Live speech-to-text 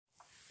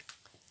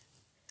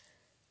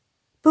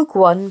Book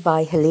 1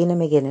 by Helena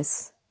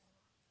McGuinness.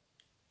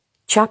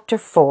 Chapter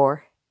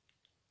 4.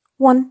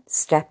 One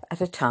Step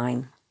at a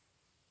Time.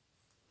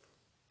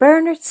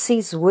 Bernard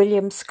sees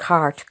William's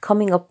cart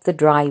coming up the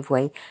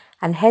driveway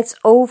and heads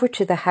over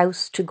to the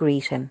house to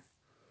greet him.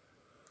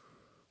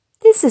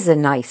 "This is a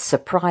nice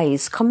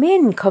surprise. Come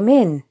in, come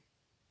in."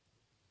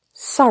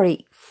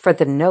 "Sorry for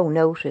the no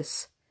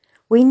notice.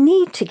 We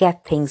need to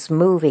get things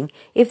moving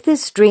if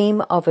this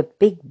dream of a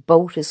big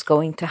boat is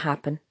going to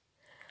happen.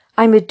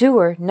 I'm a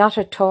doer, not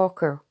a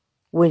talker,"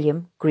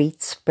 William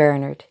greets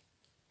Bernard.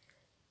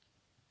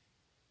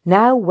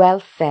 Now well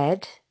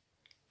fed,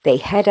 they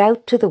head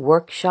out to the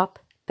workshop.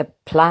 The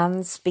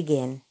plans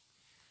begin.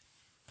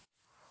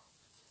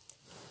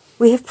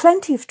 "We have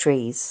plenty of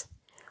trees.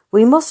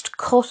 We must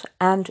cut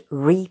and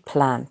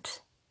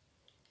replant."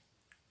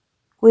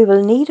 "We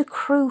will need a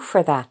crew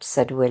for that,"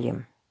 said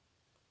William.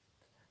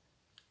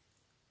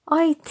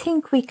 "I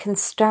think we can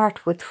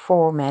start with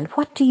 4 men.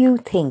 What do you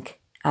think?"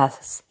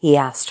 he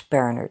asked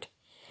Bernard.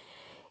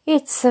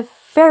 "It's a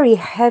very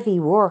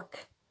heavy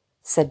work,"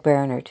 said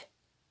Bernard.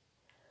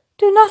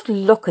 "Do not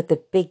look at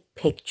the big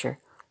picture,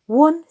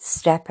 one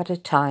step at a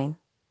time.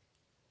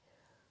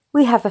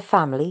 We have a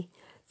family,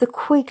 the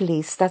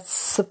Quigleys, that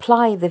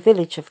supply the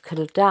village of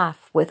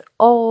Kildaff with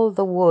all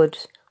the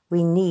wood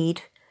we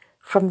need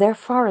from their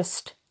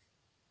forest."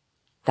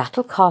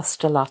 "That'll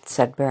cost a lot,"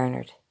 said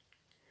Bernard.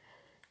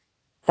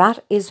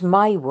 "That is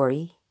my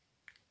worry.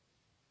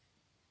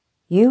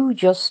 You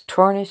just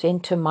turn it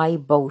into my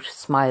boat,"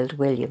 smiled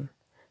William.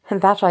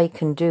 "And that I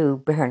can do,"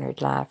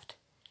 Bernard laughed.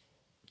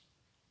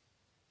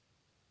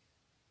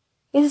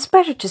 "It is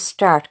better to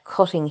start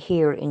cutting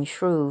here in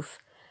Shroove.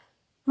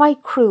 My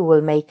crew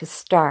will make a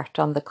start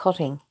on the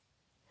cutting.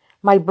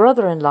 My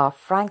brother-in-law,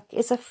 Frank,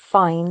 is a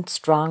fine,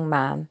 strong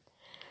man.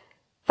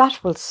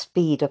 That will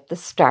speed up the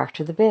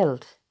start of the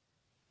build.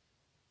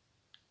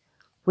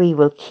 We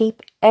will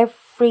keep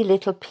every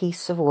little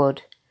piece of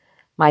wood.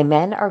 My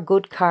men are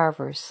good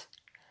carvers.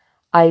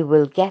 I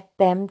will get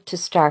them to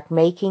start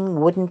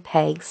making wooden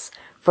pegs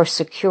for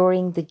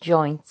securing the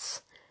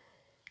joints.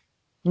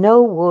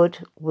 No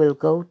wood will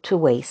go to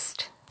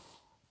waste.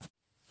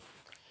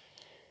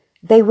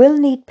 They will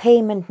need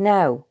payment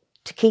now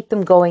to keep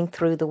them going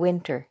through the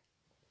winter.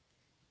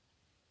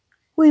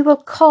 We will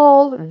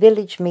call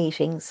village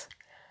meetings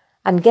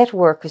and get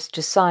workers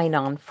to sign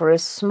on for a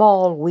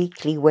small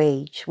weekly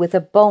wage with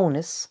a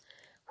bonus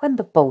when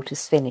the boat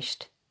is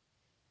finished.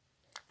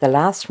 The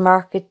last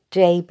market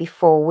day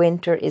before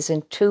winter is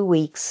in 2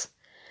 weeks.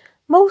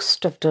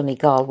 Most of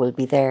Donegal will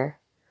be there.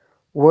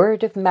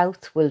 Word of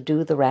mouth will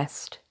do the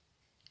rest.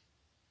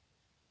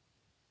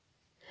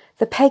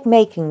 The peg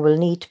making will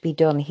need to be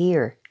done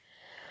here.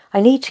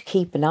 I need to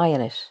keep an eye on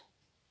it.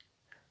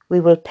 We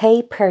will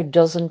pay per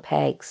dozen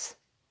pegs.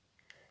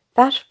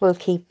 That will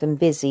keep them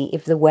busy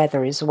if the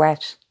weather is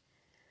wet.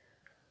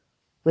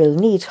 We'll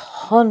need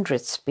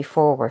hundreds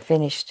before we're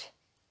finished.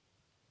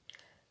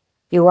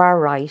 You are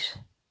right.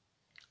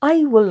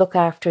 I will look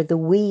after the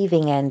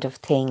weaving end of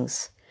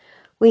things.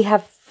 We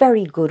have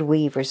very good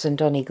weavers in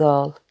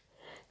Donegal.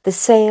 The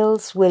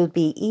sails will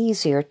be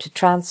easier to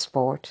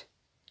transport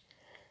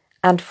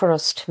and for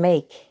us to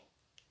make.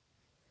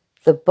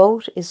 The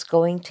boat is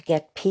going to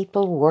get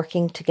people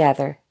working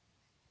together.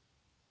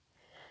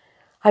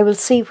 I will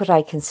see what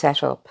I can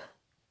set up.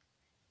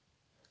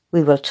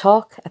 We will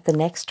talk at the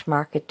next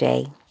market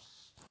day.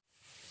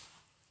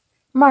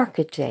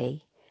 Market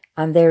day,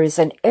 and there is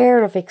an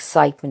air of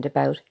excitement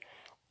about.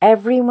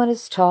 Everyone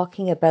is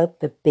talking about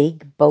the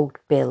big boat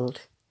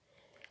build.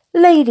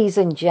 "Ladies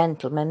and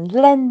gentlemen,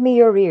 lend me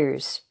your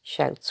ears,"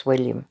 shouts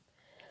William.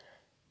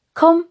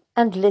 "Come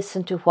and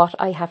listen to what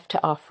I have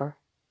to offer.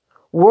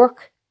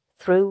 Work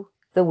through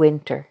the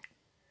winter.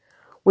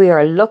 We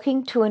are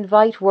looking to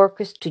invite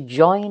workers to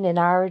join in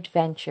our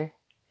adventure.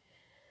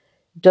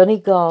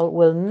 Donegal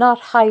will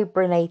not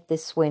hibernate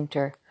this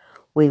winter.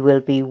 We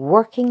will be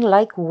working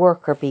like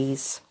worker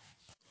bees.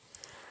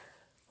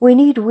 We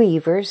need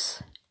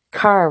weavers,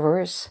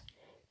 carvers,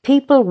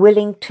 people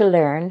willing to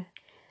learn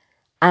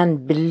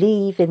and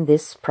believe in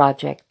this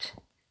project.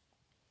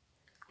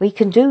 We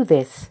can do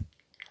this.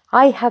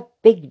 I have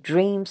big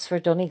dreams for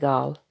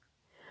Donegal.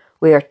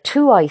 We are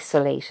too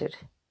isolated.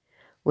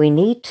 We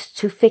need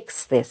to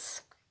fix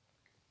this.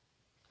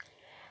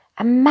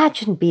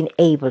 Imagine being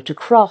able to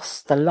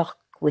cross the loch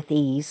with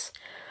ease,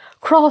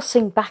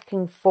 crossing back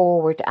and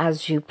forward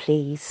as you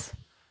please.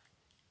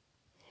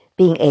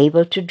 Being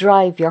able to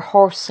drive your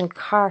horse and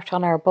cart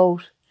on our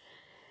boat.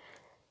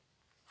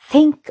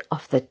 Think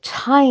of the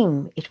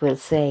time it will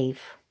save.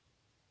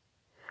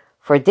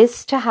 For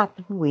this to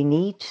happen, we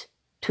need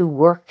to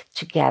work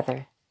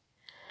together.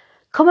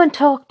 Come and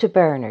talk to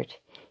Bernard.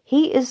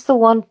 He is the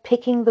one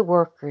picking the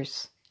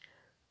workers.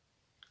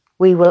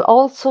 We will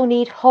also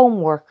need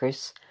home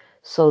workers,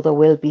 so there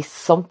will be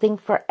something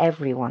for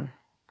everyone."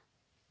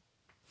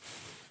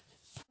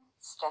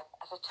 Step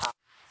at a time.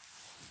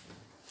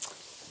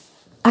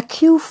 A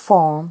queue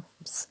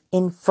forms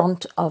in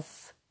front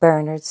of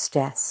Bernard's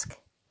desk.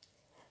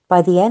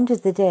 By the end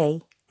of the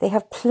day, They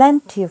have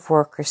plenty of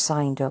workers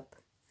signed up.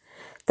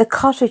 The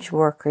cottage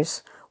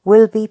workers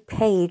will be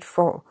paid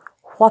for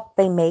what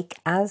they make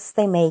as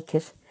they make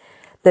it.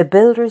 The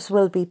builders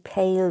will be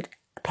paid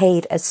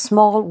a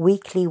small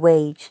weekly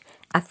wage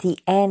at the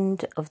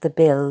end of the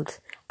build,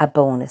 a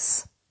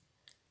bonus.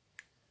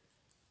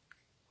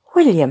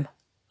 William,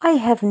 I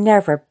have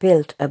never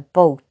built a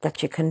boat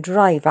that you can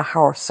drive a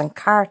horse and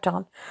cart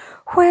on.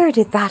 Where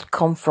did that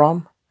come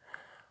from?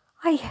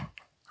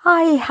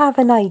 I have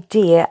an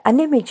idea, an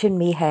image in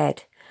me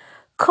head.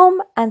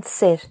 Come and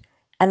sit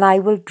and I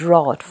will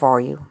draw it for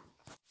you.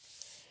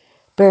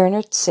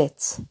 Bernard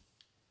sits.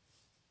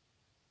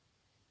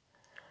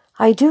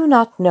 I do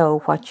not know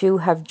what you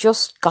have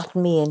just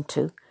gotten me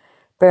into,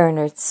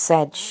 Bernard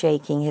said,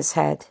 shaking his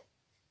head.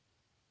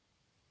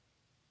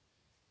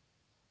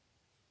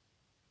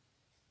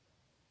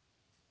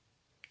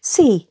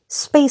 See,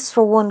 space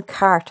for one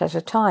cart at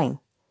a time,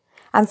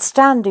 and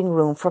standing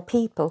room for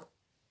people.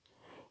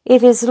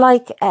 It is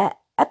like a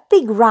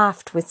big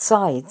raft with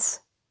sides.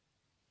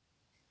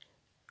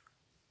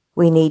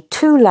 We need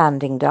 2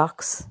 landing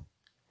docks.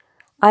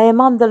 I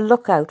am on the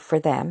lookout for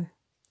them,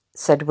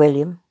 said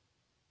William.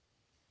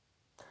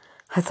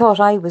 I thought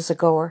I was a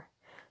goer.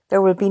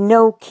 There will be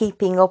no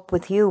keeping up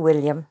with you,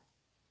 William.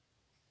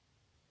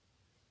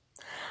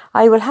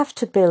 I will have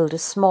to build a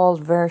small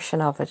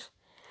version of it.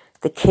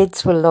 The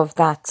kids will love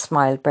that,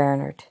 smiled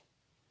Bernard.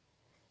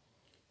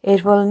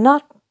 It will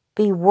not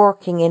be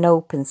working in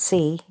open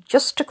sea,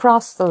 just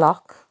across the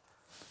loch.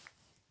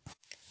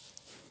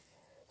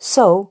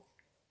 So,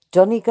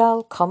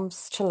 Donegal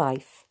comes to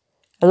life,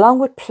 along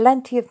with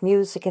plenty of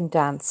music and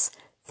dance.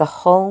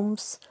 The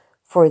homes,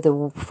 for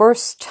the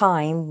first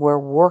time, were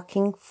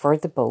working for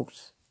the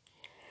boat.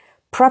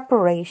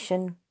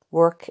 Preparation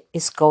work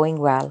is going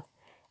well,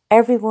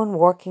 everyone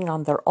working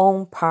on their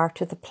own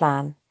part of the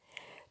plan.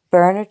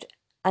 Bernard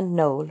and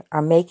Noel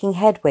are making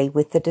headway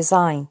with the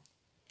design.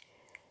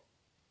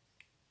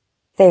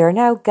 They are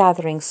now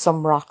gathering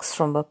some rocks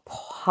from a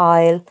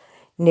pile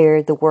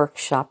near the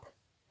workshop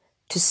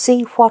to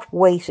see what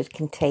weight it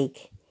can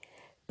take.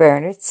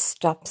 Bernard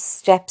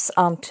steps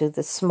onto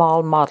the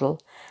small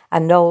model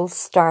and Noel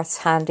starts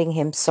handing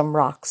him some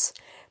rocks.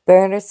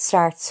 Bernard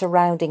starts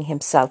surrounding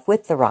himself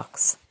with the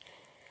rocks.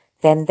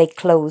 Then they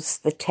close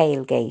the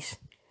tailgate.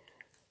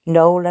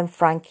 Noel and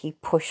Frankie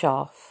push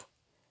off.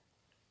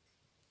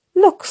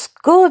 Looks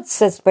good,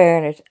 says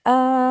Bernard.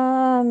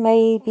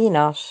 Maybe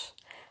not.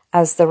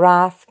 As the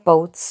raft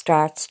boat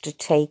starts to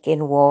take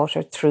in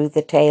water through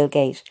the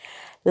tailgate,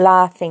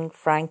 laughing,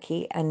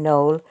 Frankie and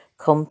Noel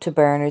come to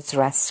Bernard's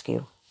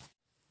rescue.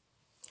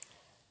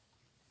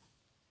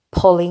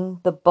 Pulling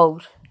the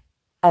boat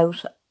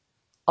out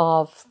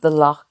of the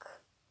loch.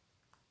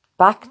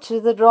 Back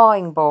to the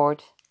drawing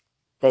board.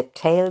 The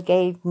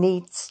tailgate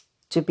needs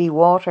to be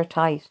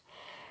watertight,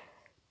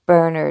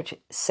 Bernard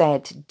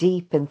said,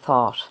 deep in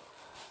thought.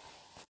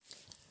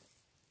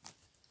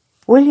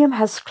 William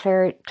has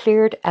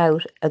cleared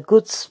out a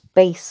good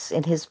space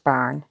in his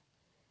barn.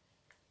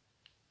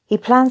 He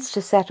plans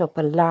to set up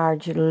a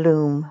large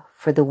loom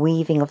for the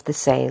weaving of the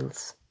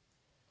sails.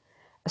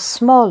 A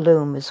small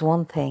loom is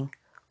one thing,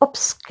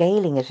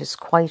 upscaling it is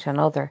quite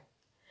another.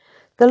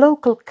 The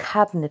local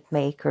cabinet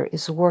maker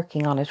is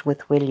working on it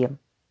with William.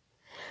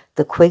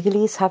 The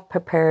Quigleys have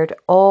prepared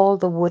all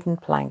the wooden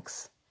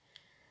planks.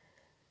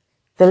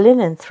 The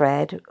linen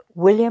thread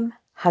William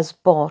has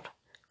bought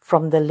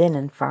from the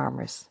linen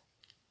farmers.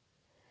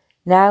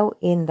 Now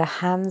in the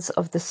hands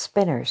of the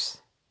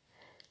spinners.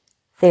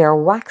 They are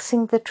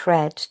waxing the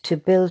thread to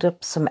build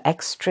up some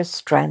extra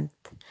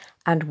strength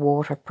and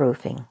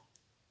waterproofing.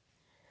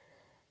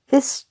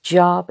 This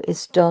job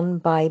is done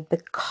by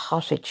the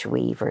cottage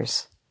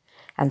weavers,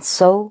 and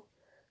so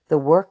the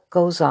work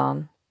goes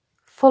on,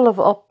 full of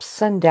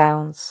ups and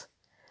downs,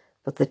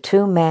 but the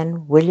 2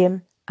 men,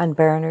 William and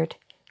Bernard,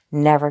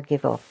 never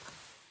give up.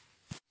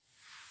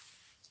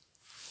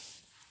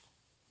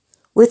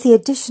 With the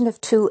addition of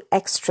 2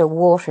 extra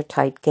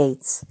watertight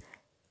gates,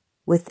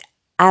 with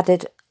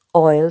added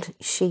oiled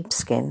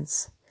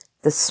sheepskins,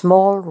 the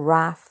small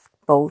raft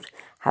boat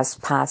has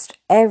passed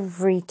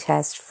every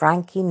test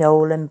Frankie,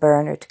 Noel and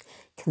Bernard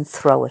can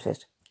throw at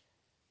it.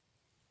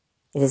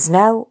 It is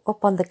now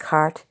up on the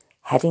cart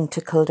heading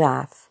to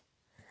Kildare.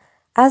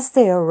 As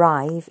they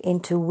arrive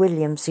into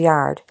William's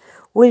yard,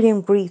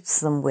 William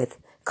greets them with,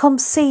 "Come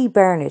see,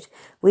 Bernard,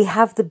 we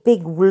have the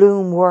big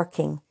loom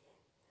working.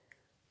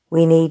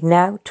 We need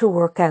now to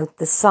work out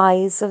the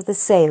size of the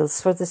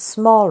sails for the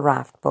small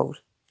raft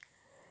boat,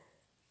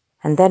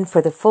 and then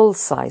for the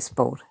full-size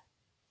boat.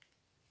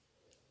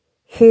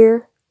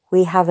 Here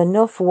we have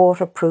enough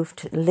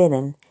waterproofed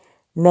linen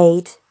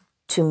made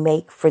to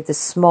make for the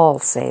small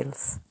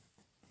sails."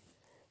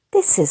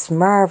 "This is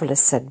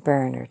marvellous," said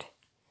Bernard.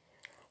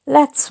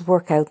 "Let's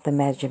work out the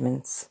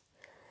measurements.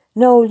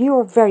 Noel,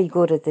 you're very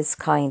good at this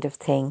kind of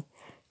thing.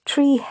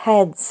 3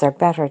 heads are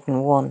better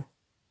than 1.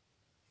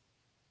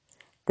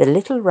 The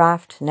little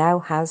raft now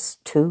has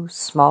 2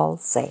 small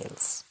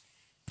sails.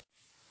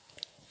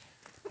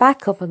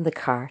 Back up on the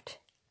cart,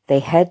 They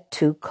head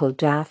to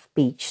Culdaff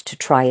Beach to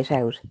try it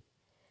out.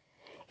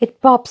 It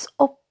bobs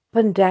up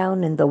and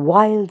down in the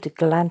wild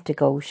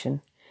Atlantic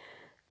Ocean,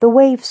 the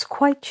waves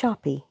quite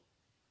choppy.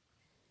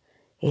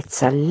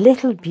 It's a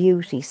little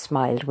beauty,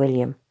 smiled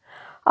William.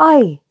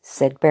 Aye,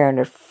 said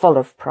Bernard, full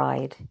of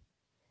pride.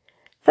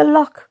 The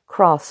loch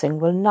crossing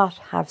will not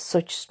have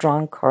such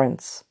strong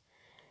currents.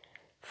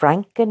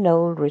 Frank and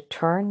Noel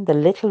returned the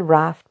little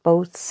raft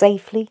boat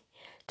safely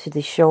to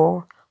the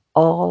shore,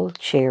 all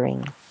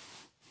cheering.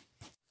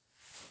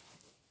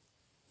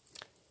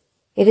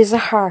 It is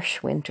a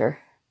harsh winter,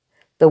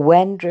 the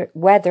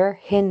weather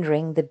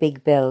hindering the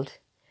big build.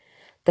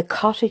 The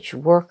cottage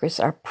workers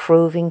are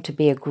proving to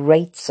be a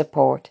great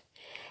support.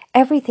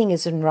 Everything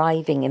is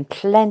arriving in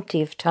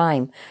plenty of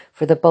time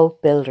for the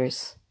boat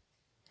builders.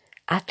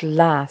 At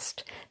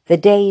last, the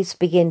days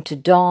begin to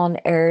dawn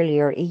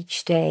earlier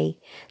each day.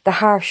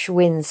 The harsh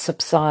winds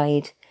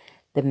subside.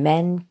 The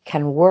men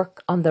can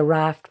work on the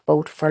raft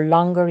boat for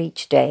longer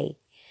each day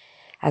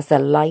as the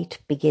light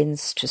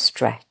begins to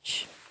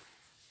stretch.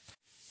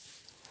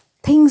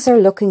 Things are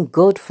looking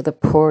good for the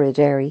poor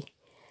Aderi,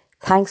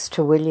 thanks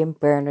to William,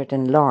 Bernard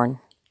and Lorne.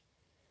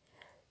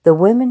 The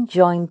women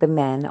joined the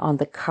men on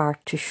the cart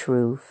to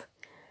Shroove.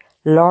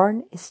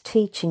 Lorne is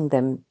teaching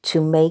them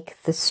to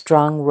make the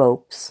strong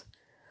ropes.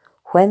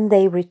 When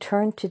they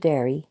return to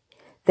Derry,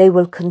 they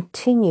will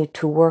continue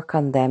to work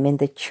on them in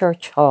the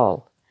church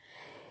hall.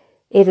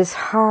 It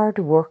is hard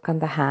work on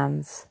the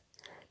hands.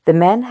 The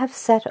men have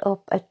set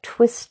up a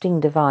twisting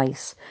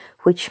device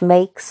which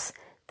makes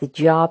the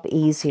job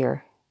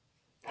easier.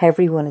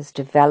 Everyone is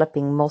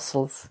developing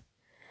muscles.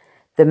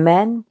 The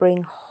men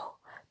bring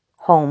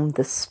home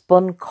the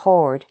spun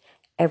cord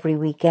every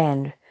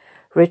weekend,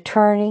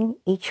 returning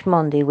each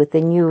Monday with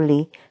the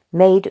newly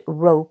made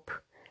rope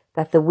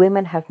that the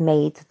women have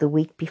made the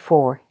week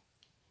before.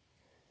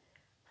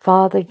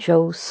 Father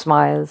Joe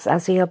smiles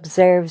as he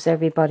observes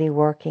everybody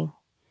working.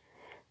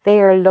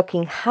 They are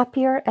looking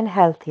happier and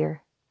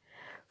healthier.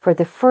 For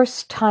the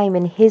first time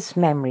in his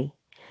memory,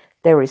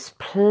 there is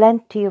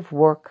plenty of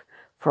work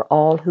for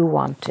all who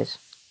want it.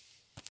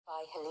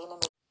 By Helena.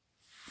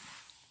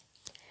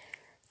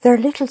 Their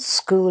little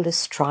school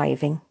is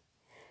thriving.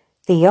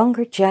 The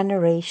younger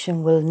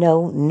generation will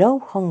know no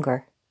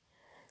hunger.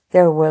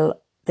 They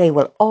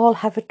will all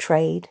have a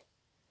trade.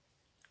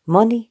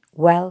 Money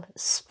well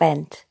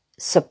spent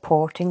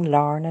supporting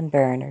Lorne and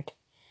Bernard.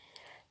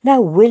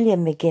 Now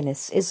William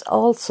McGuinness is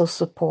also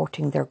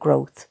supporting their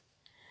growth.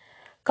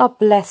 God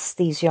bless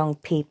these young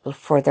people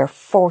for their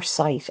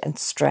foresight and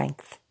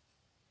strength.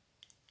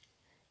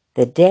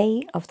 The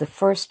day of the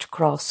first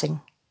crossing,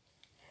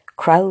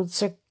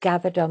 crowds are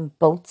gathered on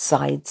both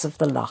sides of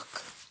the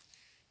loch.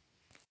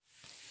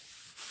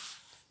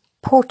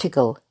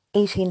 Portugal,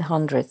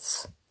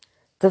 1800s.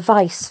 The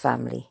Vice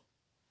family.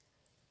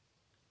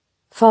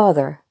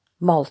 Father,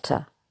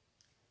 Malta.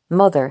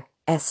 Mother,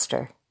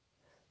 Esther.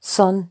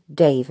 Son,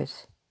 David.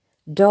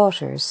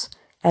 Daughters,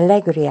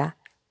 Allegria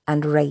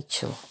and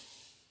Rachel.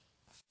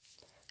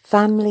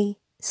 Family,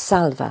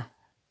 Salva.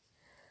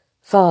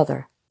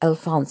 Father,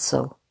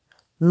 Alfonso.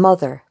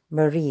 Mother,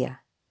 Maria.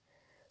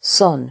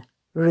 Son,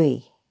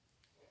 Rui.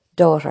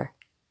 Daughter,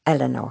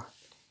 Eleanor.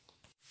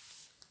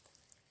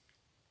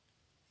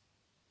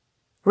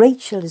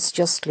 Rachel is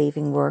just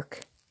leaving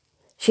work.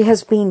 She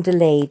has been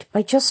delayed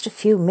by just a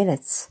few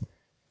minutes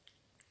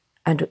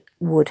and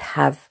would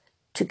have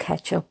to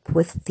catch up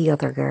with the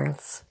other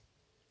girls.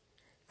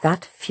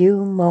 That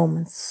few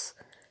moments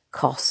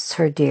costs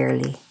her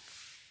dearly.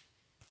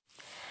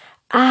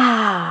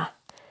 Ah!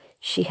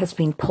 She has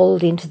been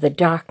pulled into the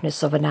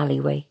darkness of an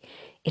alleyway.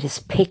 It is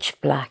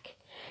pitch black.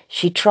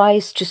 She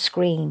tries to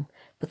scream,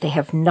 but they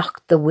have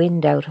knocked the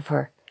wind out of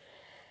her.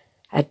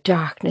 A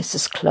darkness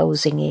is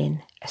closing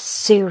in. A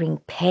searing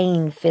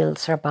pain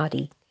fills her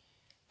body.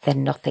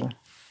 Then nothing.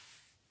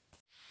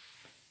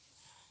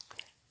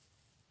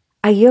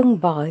 A young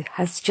boy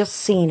has just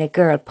seen a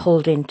girl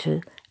pulled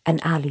into an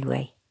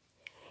alleyway.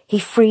 He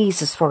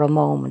freezes for a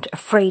moment,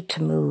 afraid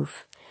to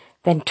move.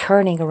 Then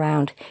turning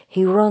around,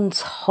 he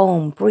runs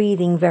home,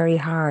 breathing very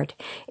hard.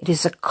 It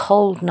is a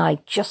cold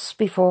night just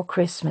before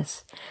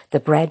Christmas.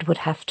 The bread would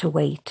have to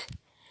wait.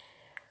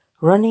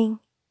 Running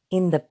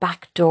in the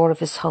back door of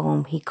his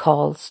home, he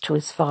calls to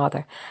his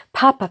father,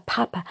 "Papa,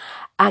 Papa,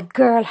 a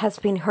girl has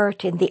been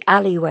hurt in the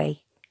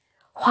alleyway."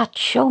 "What?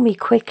 Show me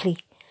quickly."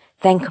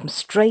 "Then come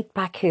straight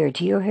back here.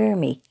 Do you hear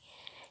me?"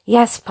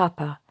 "Yes,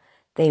 Papa."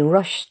 They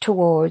rush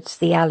towards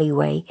the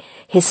alleyway.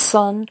 His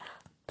son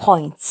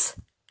points.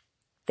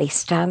 They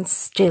stand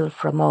still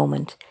for a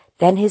moment.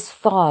 Then his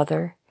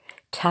father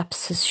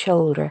taps his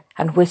shoulder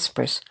and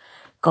whispers,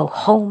 "Go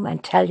home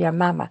and tell your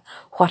mama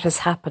what has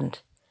happened."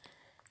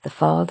 The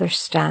father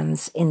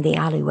stands in the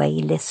alleyway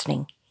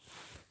listening.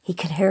 He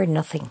can hear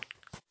nothing.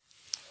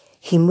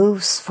 He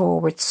moves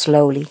forward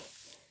slowly.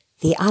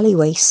 The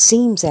alleyway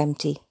seems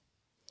empty.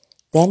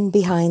 Then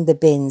behind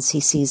the bins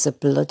he sees a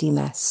bloody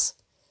mess.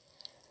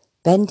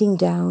 Bending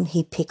down,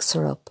 he picks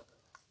her up,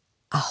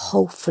 a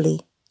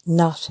hopefully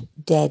not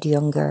dead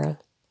young girl.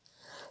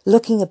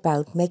 looking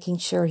about, making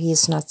sure he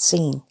is not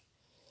seen.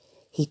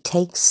 He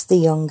takes the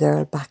young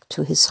girl back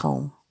to his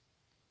home.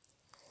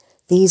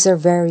 These are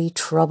very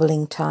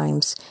troubling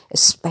times,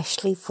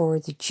 especially for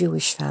the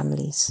Jewish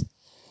families.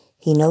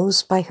 He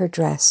knows by her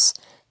dress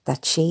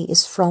that she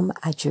is from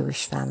a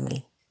Jewish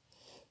family.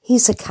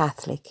 He's a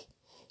Catholic.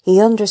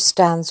 He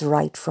understands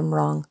right from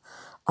wrong,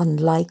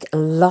 unlike a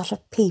lot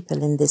of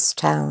people in this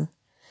town.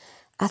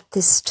 At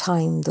this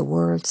time, the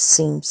world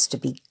seems to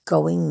be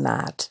going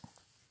mad.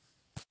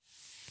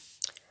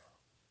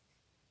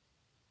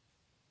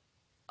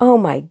 Oh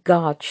my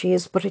God, she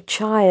is but a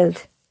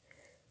child.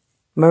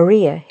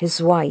 Maria,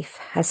 his wife,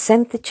 has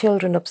sent the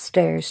children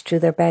upstairs to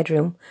their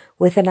bedroom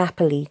with an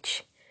apple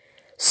each.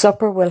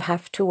 Supper will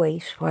have to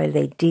wait while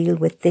they deal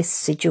with this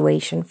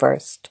situation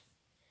first.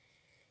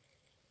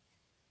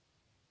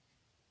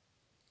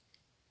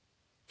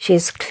 She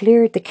has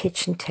cleared the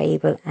kitchen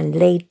table and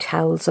laid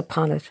towels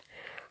upon it.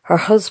 Her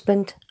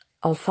husband,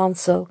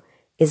 Alfonso,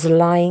 is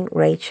lying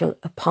Rachel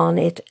upon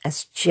it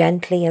as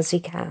gently as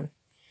he can.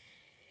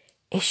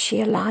 Is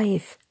she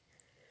alive?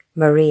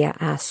 Maria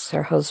asks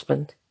her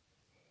husband.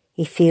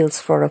 He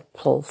feels for a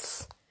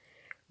pulse.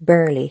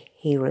 Barely,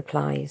 he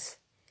replies.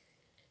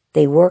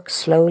 They work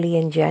slowly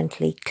and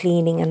gently,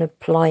 cleaning and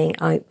applying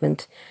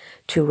ointment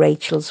to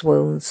Rachel's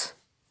wounds.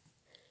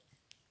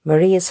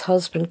 Maria's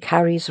husband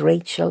carries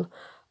Rachel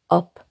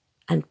up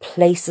and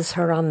places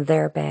her on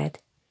their bed.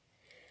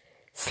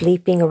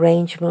 Sleeping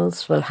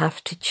arrangements will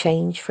have to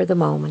change for the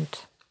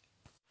moment.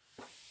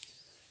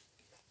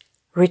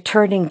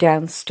 Returning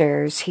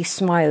downstairs, he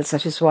smiles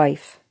at his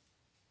wife.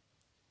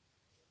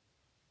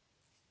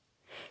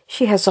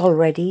 She has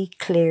already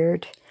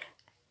cleared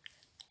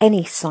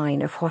any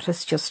sign of what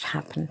has just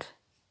happened.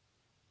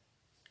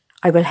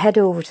 I will head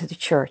over to the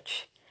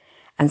church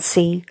and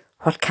see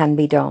what can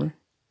be done.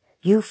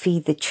 You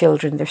feed the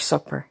children their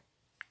supper.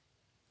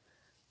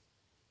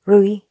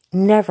 Rui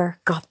never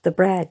got the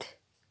bread.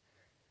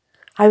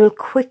 I will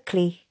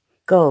quickly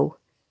go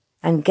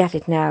and get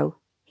it now,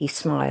 he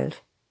smiled.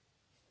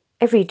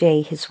 Every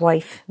day his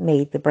wife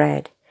made the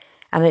bread,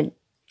 and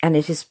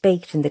it is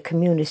baked in the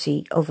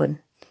community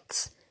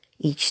ovens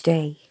each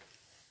day.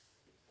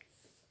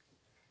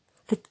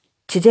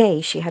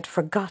 Today she had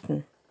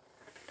forgotten.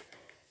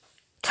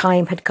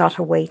 Time had got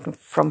away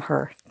from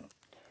her,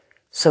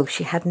 so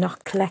she had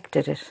not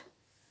collected it.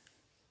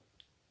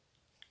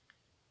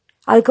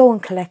 I'll go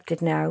and collect it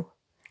now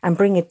and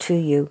bring it to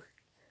you,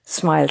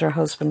 smiled her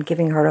husband,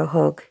 giving her a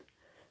hug.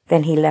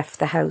 Then he left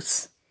the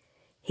house.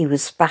 He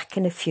was back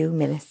in a few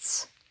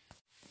minutes.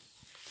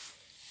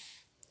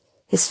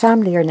 His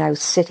family are now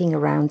sitting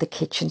around the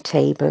kitchen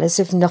table as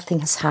if nothing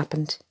has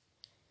happened.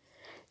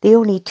 The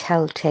only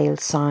telltale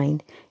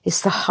sign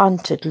is the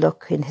haunted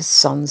look in his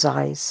son's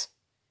eyes.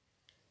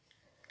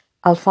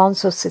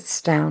 Alfonso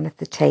sits down at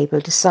the table,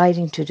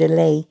 deciding to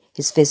delay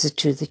his visit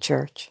to the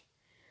church,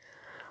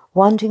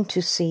 wanting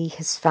to see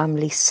his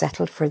family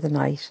settled for the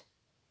night.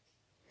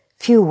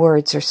 Few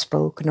words are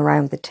spoken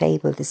around the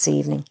table this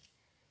evening.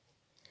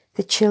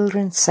 The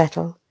children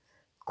settle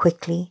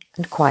quickly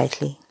and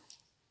quietly.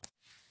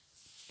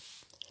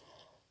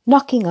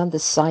 Knocking on the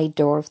side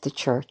door of the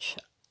church,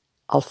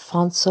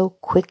 Alfonso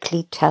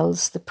quickly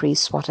tells the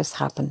priest what has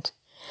happened.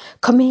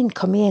 Come in,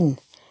 come in.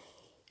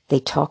 They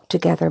talk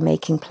together,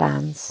 making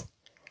plans.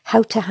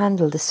 How to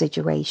handle the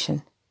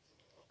situation.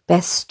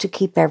 Best to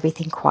keep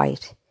everything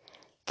quiet.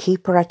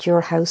 Keep her at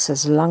your house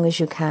as long as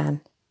you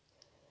can.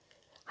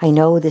 I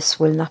know this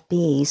will not be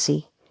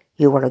easy.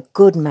 You are a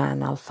good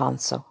man,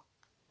 Alfonso.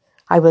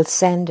 I will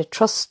send a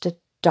trusted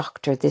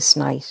doctor this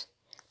night.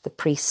 The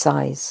priest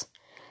sighs,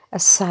 a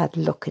sad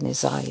look in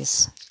his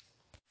eyes.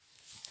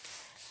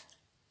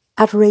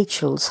 At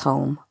Rachel's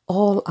home,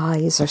 all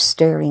eyes are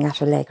staring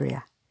at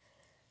Allegra.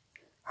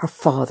 Her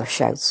father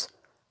shouts,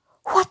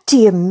 What do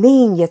you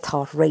mean you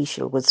thought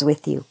Rachel was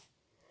with you?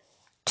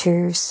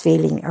 Tears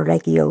filling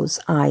Allegra's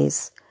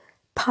eyes.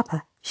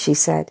 Papa, she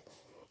said,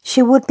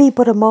 she would be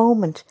but a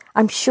moment.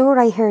 I'm sure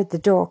I heard the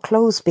door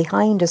close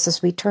behind us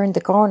as we turned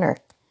the corner.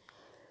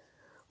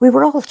 We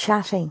were all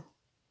chatting.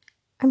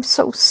 I'm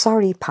so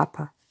sorry,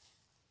 Papa.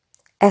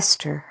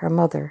 Esther, her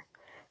mother,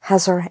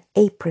 has her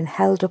apron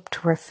held up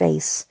to her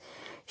face.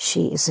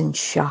 She is in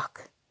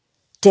shock.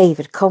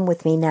 David, come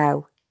with me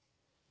now.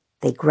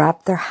 They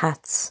grab their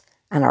hats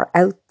and are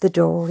out the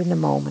door in a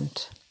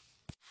moment.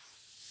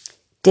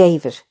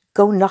 David,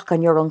 go knock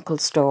on your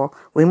uncle's door.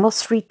 We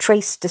must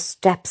retrace the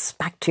steps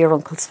back to your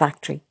uncle's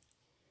factory.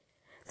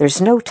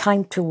 There's no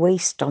time to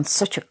waste on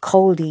such a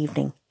cold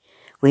evening.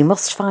 We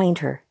must find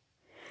her.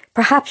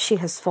 Perhaps she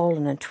has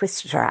fallen and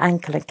twisted her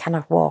ankle and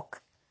cannot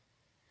walk.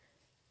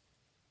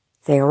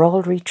 They are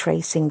all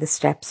retracing the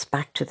steps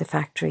back to the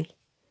factory.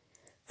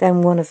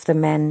 Then one of the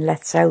men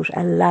lets out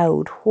a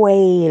loud,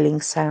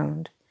 wailing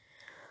sound.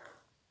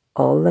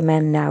 All the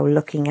men now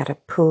looking at a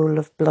pool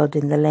of blood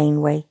in the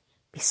laneway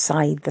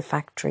beside the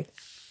factory.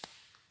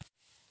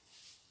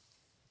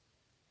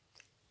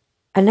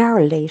 An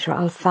hour later,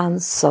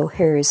 Alfonso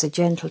hears a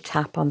gentle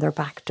tap on their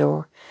back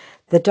door.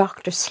 The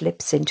doctor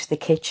slips into the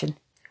kitchen.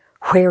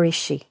 Where is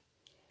she?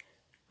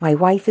 My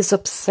wife is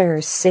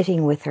upstairs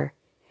sitting with her.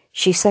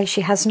 She says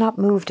she has not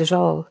moved at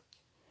all.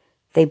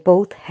 They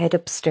both head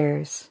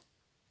upstairs.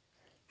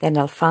 Then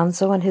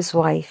Alfonso and his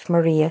wife,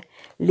 Maria,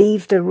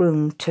 leave the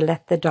room to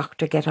let the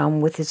doctor get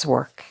on with his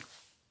work.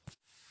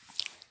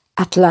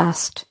 At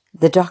last,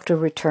 the doctor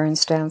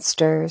returns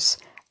downstairs,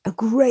 a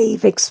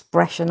grave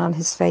expression on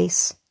his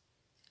face.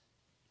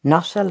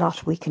 Not a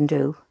lot we can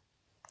do,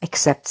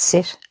 except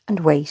sit and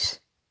wait.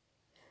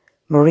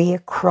 Maria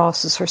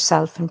crosses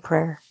herself in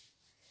prayer.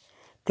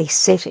 They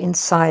sit in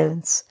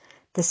silence.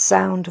 The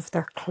sound of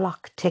their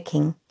clock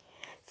ticking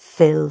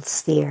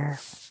fills the air.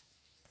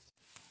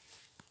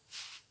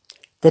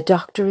 The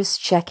doctor is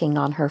checking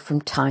on her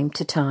from time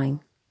to time.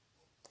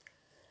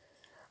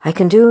 I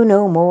can do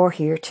no more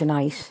here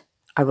tonight.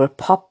 I will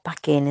pop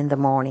back in the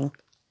morning.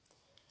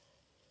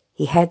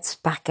 He heads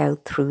back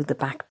out through the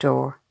back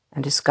door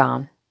and is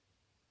gone.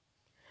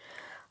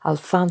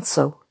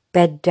 Alfonso,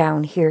 bed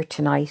down here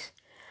tonight.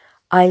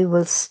 I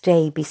will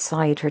stay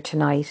beside her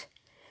tonight.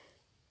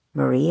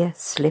 Maria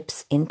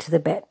slips into the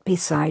bed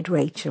beside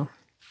Rachel.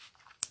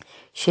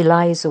 She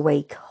lies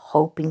awake,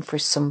 hoping for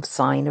some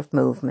sign of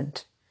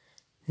movement.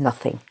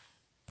 Nothing.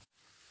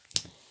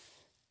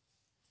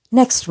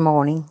 Next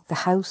morning, the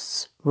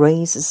house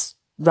rises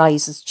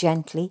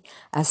gently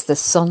as the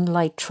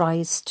sunlight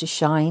tries to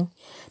shine,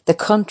 the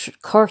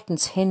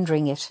curtains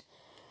hindering it.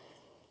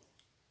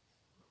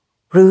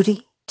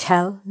 Rudy,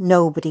 tell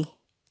nobody.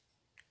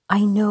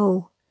 I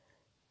know.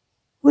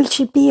 Will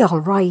she be all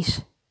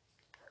right?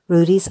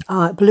 Rudy's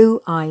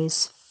blue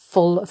eyes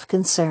full of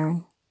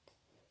concern.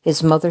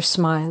 His mother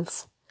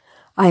smiles.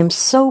 I am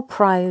so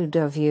proud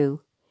of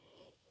you.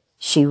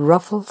 She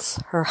ruffles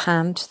her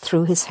hand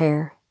through his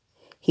hair.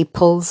 He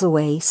pulls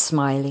away,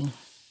 smiling.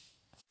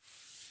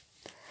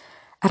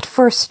 At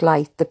first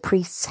light, the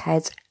priest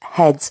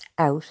heads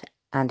out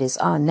and is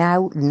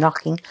now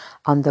knocking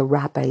on the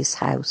rabbi's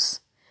house.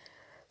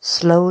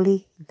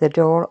 Slowly, the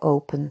door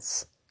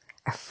opens.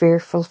 A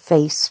fearful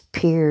face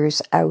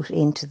peers out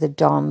into the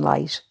dawn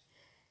light.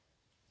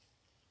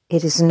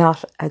 It is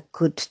not a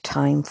good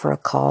time for a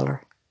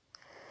caller.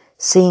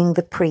 Seeing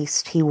the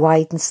priest, he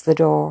widens the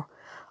door,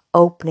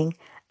 opening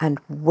and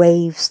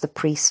waves the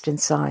priest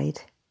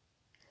inside.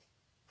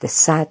 The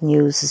sad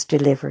news is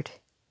delivered.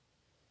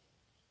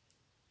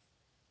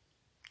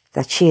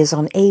 That she is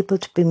unable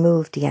to be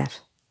moved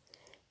yet.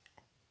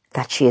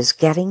 That she is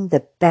getting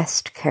the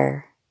best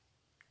care.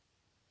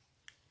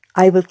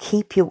 I will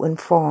keep you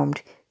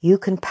informed. You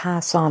can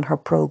pass on her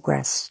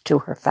progress to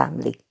her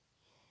family.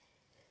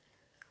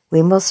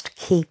 We must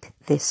keep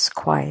this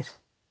quiet.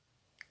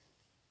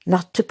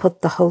 Not to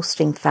put the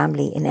hosting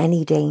family in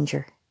any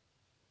danger.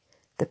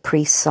 The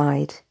priest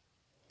sighed.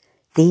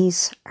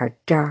 These are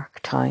dark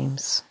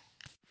times.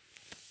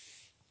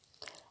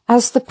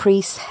 As the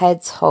priest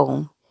heads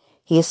home,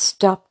 he is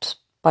stopped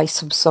by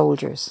some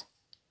soldiers.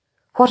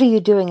 What are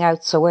you doing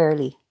out so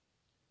early?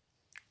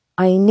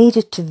 I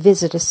needed to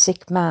visit a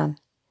sick man,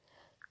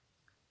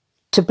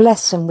 to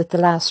bless him with the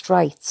last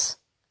rites.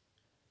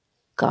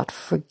 God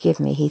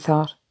forgive me, he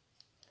thought.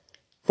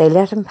 They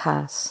let him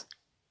pass.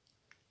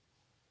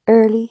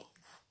 Early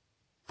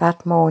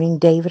that morning,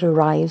 David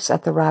arrives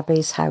at the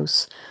rabbi's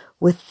house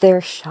with their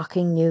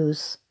shocking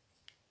news.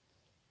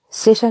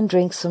 Sit and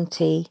drink some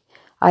tea.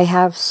 I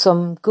have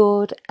some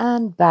good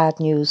and bad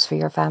news for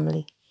your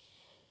family.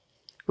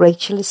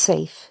 Rachel is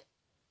safe.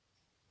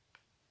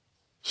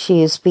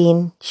 She has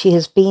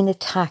been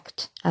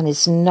attacked and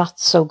is not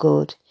so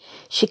good.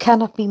 She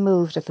cannot be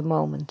moved at the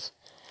moment.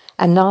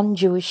 A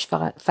non-Jewish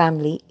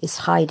family is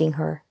hiding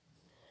her.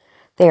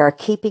 They are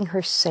keeping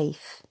her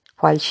safe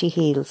while she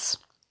heals.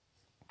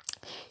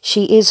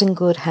 She is in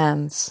good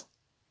hands.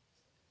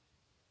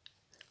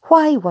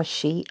 Why was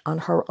she on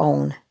her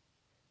own?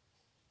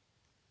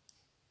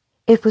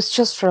 It was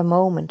just for a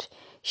moment.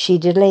 She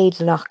delayed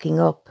locking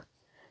up.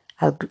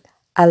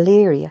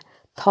 Illyria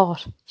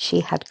thought she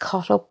had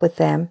caught up with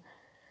them.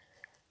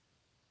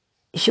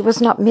 She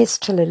was not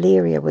missed till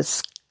Illyria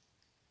was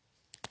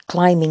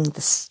climbing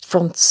the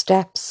front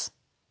steps.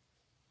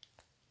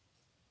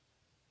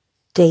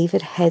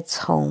 David heads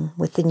home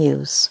with the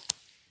news.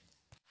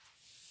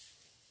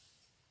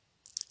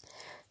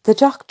 The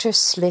doctor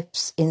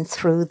slips in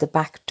through the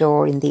back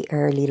door in the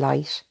early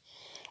light.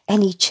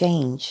 Any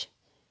change?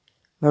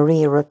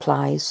 Maria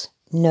replies,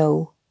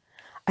 no.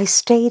 I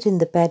stayed in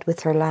the bed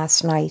with her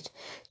last night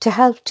to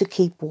help to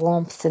keep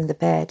warmth in the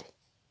bed.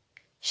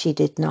 She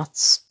did not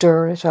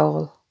stir at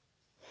all.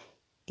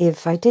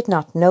 If I did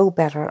not know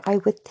better, I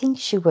would think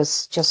she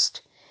was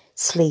just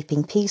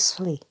sleeping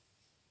peacefully.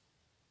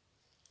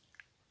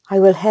 I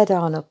will head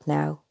on up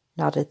now,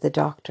 nodded the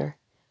doctor,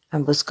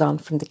 and was gone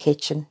from the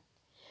kitchen.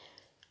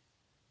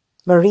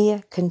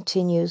 Maria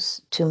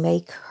continues to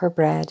make her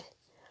bread,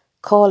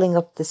 calling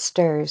up the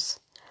stairs.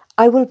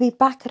 I will be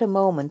back at a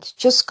moment,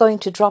 just going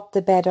to drop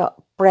the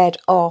bread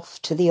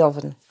off to the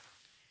oven.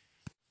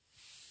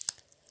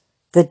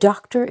 The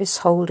doctor is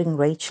holding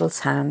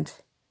Rachel's hand.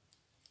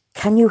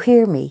 Can you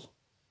hear me?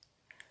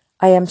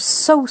 I am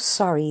so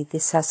sorry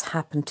this has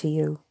happened to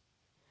you.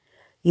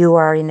 You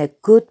are in a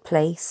good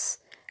place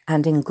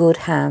and in good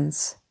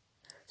hands.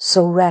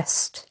 So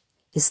rest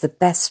is the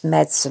best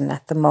medicine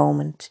at the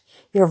moment.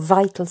 Your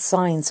vital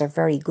signs are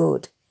very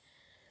good.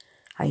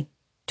 I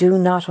do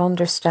not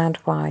understand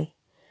why,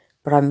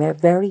 but I'm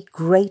very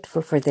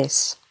grateful for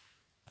this.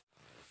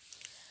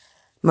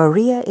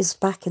 Maria is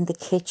back in the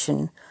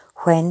kitchen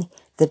when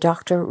the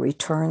doctor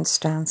returns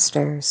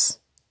downstairs.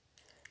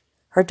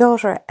 Her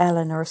daughter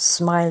Helena is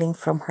smiling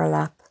from her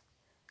lap.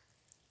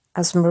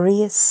 As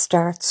Maria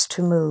starts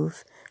to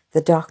move,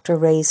 the doctor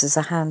raises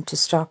a hand to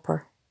stop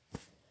her.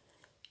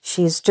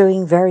 She is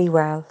doing very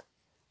well.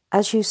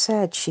 As you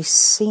said, she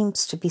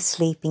seems to be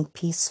sleeping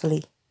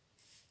peacefully.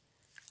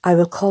 I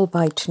will call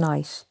by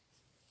tonight.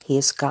 He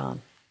is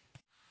gone.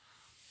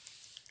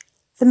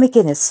 The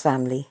McGuinness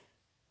family.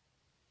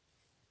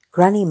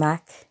 Granny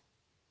Mac,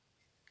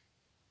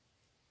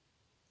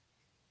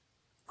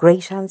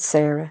 Great Aunt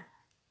Sarah,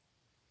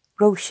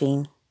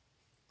 Roisin,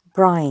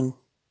 Brian,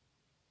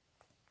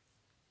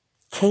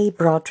 Kay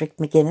Broderick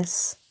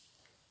McGuinness,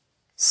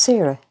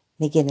 Sarah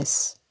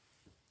McGuinness,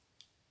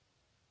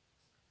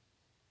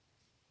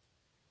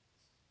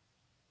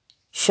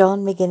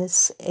 Sean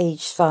McGuinness,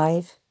 aged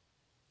 5,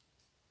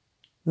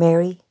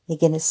 Mary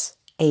McGuinness,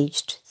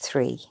 aged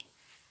 3.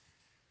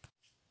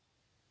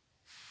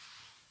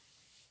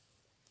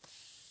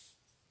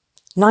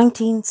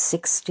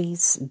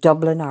 (1960s)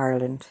 Dublin,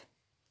 Ireland.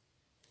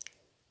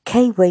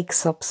 Kay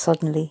wakes up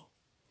suddenly.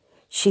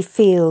 She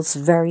feels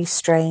very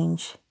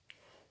strange.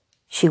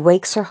 She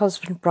wakes her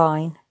husband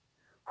Brian.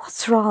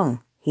 What's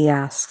wrong? He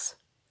asks.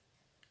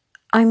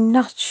 I'm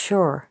not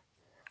sure.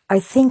 I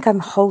think I'm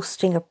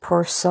hosting a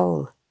poor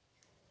soul.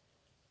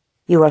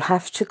 You will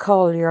have to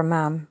call your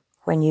mam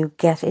when you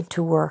get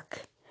into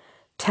work.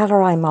 Tell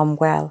her I'm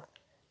unwell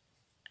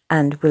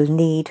and will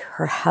need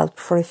her help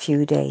for a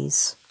few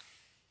days.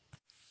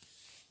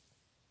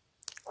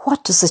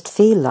 What does it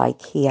feel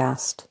like? He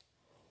asked.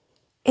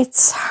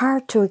 It's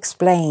hard to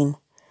explain,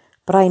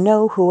 but I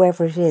know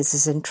whoever it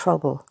is in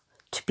trouble,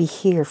 to be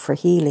here for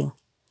healing.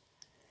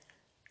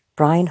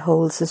 Brian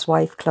holds his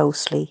wife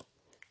closely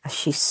as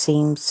she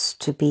seems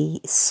to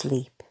be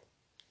asleep.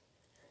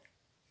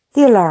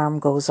 The alarm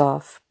goes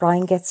off.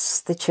 Brian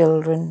gets the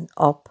children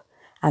up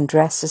and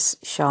dresses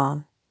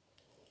Sean.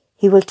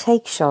 He will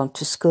take Sean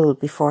to school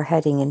before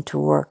heading into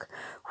work,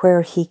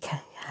 where he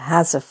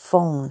has a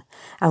phone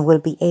and will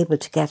be able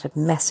to get a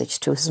message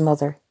to his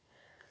mother.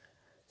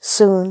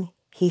 Soon,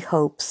 he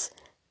hopes,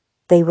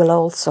 they will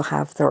also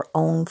have their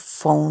own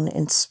phone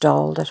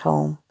installed at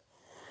home.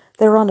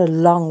 They're on a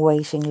long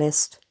waiting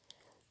list.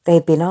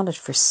 They've been on it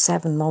for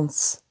 7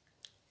 months.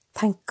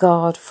 Thank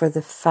God for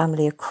the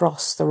family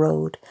across the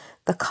road.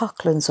 The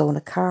Coughlins own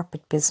a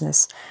carpet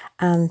business,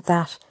 and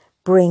that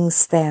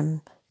brings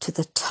them to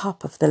the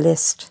top of the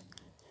list.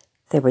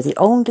 They were the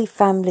only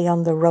family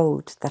on the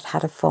road that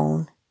had a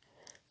phone.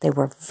 They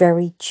were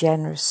very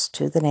generous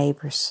to the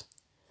neighbours.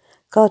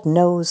 God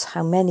knows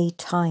how many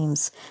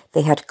times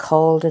they had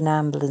called an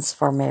ambulance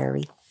for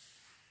Mary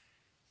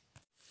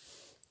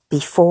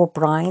before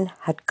Brian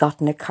had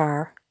gotten a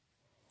car,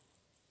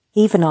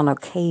 even on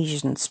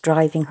occasions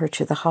driving her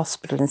to the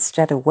hospital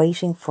instead of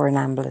waiting for an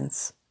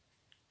ambulance.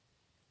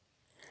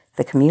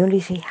 The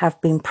community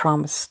have been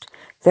promised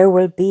there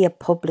will be a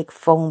public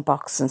phone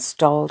box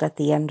installed at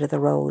the end of the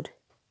road.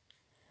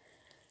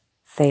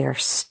 They are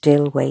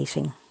still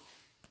waiting.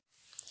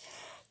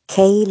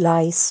 Kay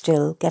lies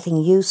still, getting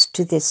used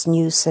to this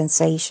new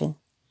sensation.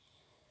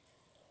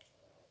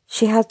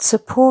 She had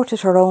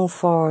supported her own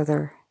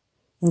father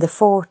in the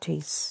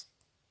 40s.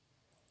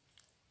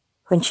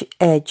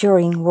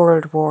 During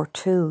World War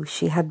II,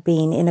 she had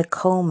been in a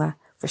coma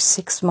for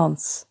 6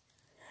 months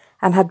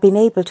and had been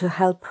able to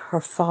help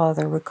her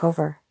father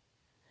recover.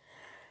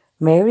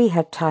 Mary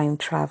had time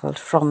travelled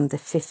from the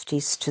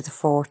 50s to the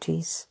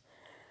 40s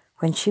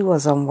when she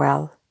was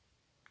unwell.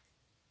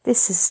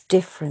 This is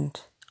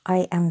different.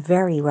 I am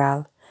very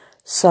well,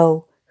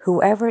 so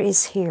whoever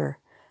is here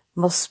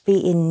must be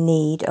in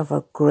need of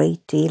a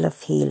great deal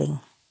of healing.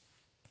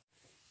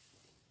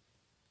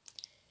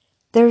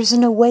 There is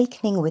an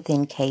awakening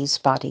within Kay's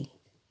body.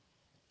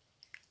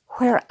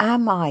 Where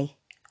am I?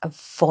 A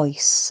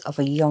voice of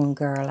a young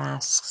girl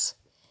asks.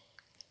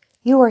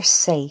 You are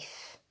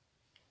safe.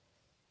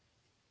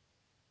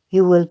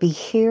 You will be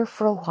here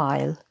for a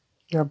while.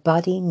 Your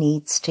body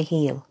needs to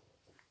heal.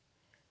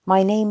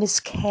 My name is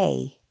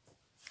Kay.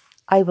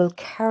 I will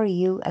carry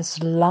you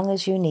as long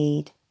as you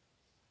need.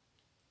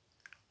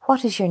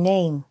 What is your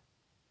name?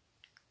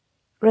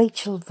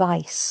 Rachel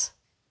Weiss.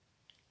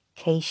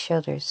 Kay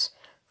shudders,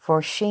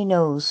 for she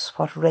knows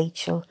what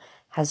Rachel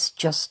has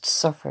just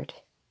suffered.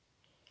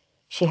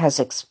 She has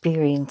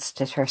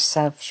experienced it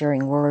herself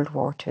during World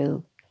War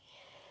II.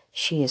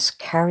 She is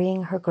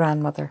carrying her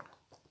grandmother.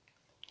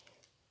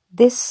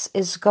 This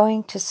is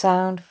going to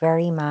sound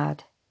very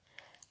mad.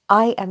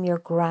 I am your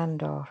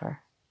granddaughter.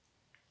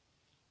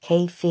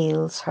 Kay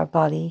feels her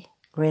body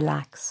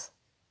relax.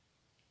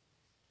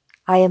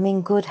 I am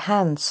in good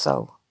hands,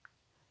 so,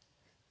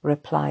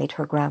 replied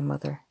her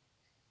grandmother.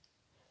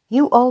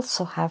 You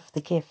also have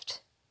the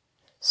gift.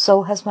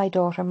 So has my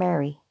daughter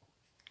Mary.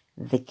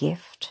 The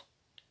gift?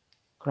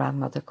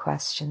 Grandmother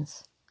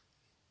questions.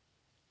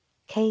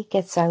 Kay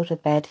gets out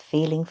of bed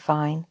feeling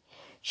fine.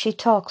 She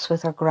talks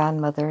with her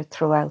grandmother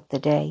throughout the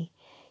day,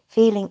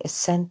 feeling a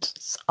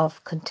sense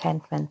of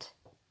contentment.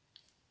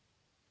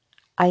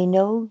 I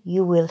know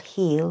you will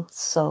heal,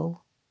 so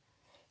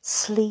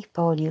sleep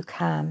all you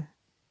can.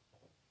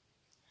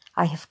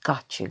 I have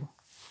got you.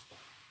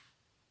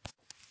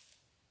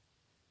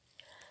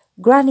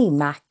 Granny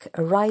Mac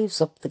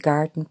arrives up the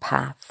garden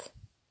path,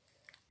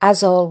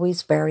 as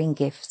always bearing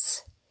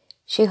gifts.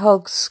 She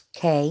hugs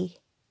Kay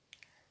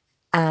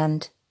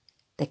and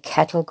the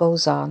kettle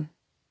goes on.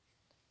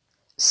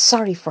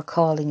 Sorry for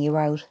calling you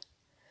out.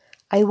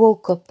 I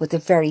woke up with a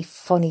very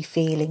funny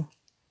feeling,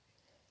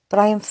 but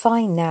I am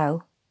fine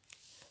now.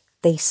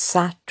 They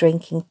sat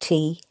drinking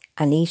tea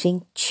and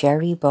eating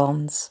cherry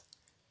buns.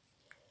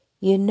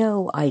 You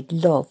know I'd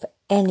love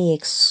any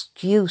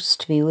excuse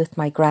to be with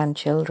my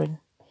grandchildren,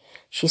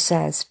 she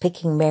says,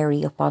 picking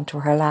Mary up onto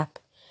her lap.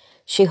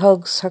 She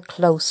hugs her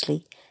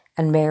closely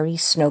and Mary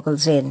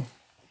snuggles in.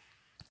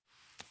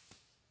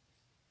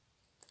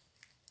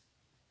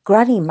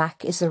 Granny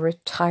Mac is a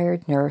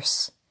retired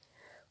nurse,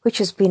 which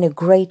has been a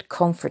great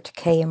comfort to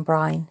Kay and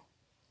Brian.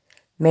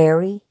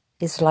 Mary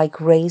is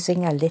like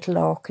raising a little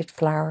orchid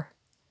flower.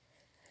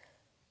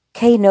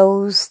 Kay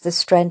knows the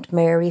strength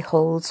Mary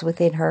holds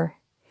within her.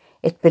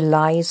 It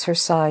belies her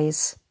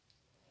size.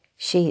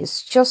 She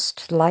is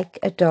just like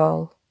a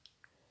doll.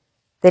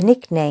 The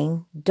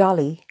nickname,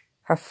 Dolly,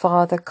 her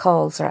father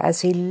calls her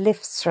as he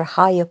lifts her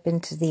high up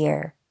into the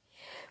air.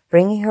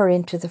 Bringing her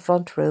into the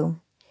front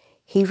room,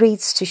 he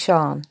reads to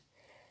Sean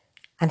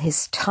and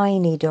his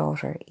tiny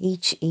daughter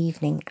each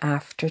evening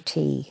after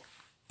tea.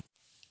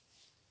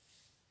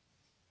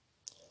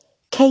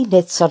 Kay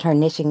knits on her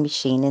knitting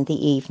machine in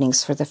the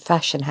evenings for the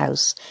fashion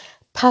house.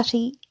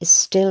 Patty is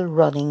still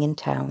running in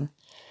town.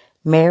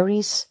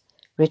 Mary's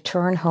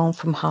return home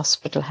from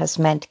hospital has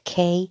meant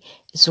Kay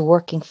is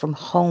working from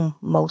home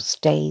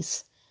most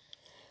days.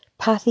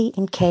 Patty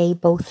and Kay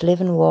both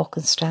live in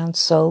Walkinstown,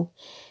 so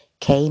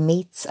Kay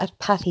meets at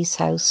Patty's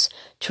house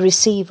to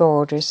receive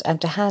orders and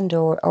to hand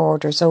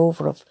orders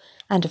over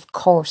and of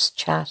course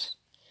chat.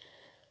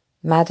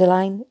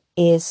 Madeline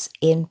is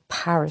in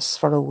Paris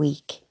for a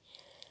week.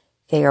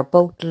 They are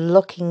both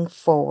looking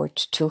forward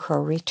to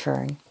her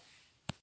return.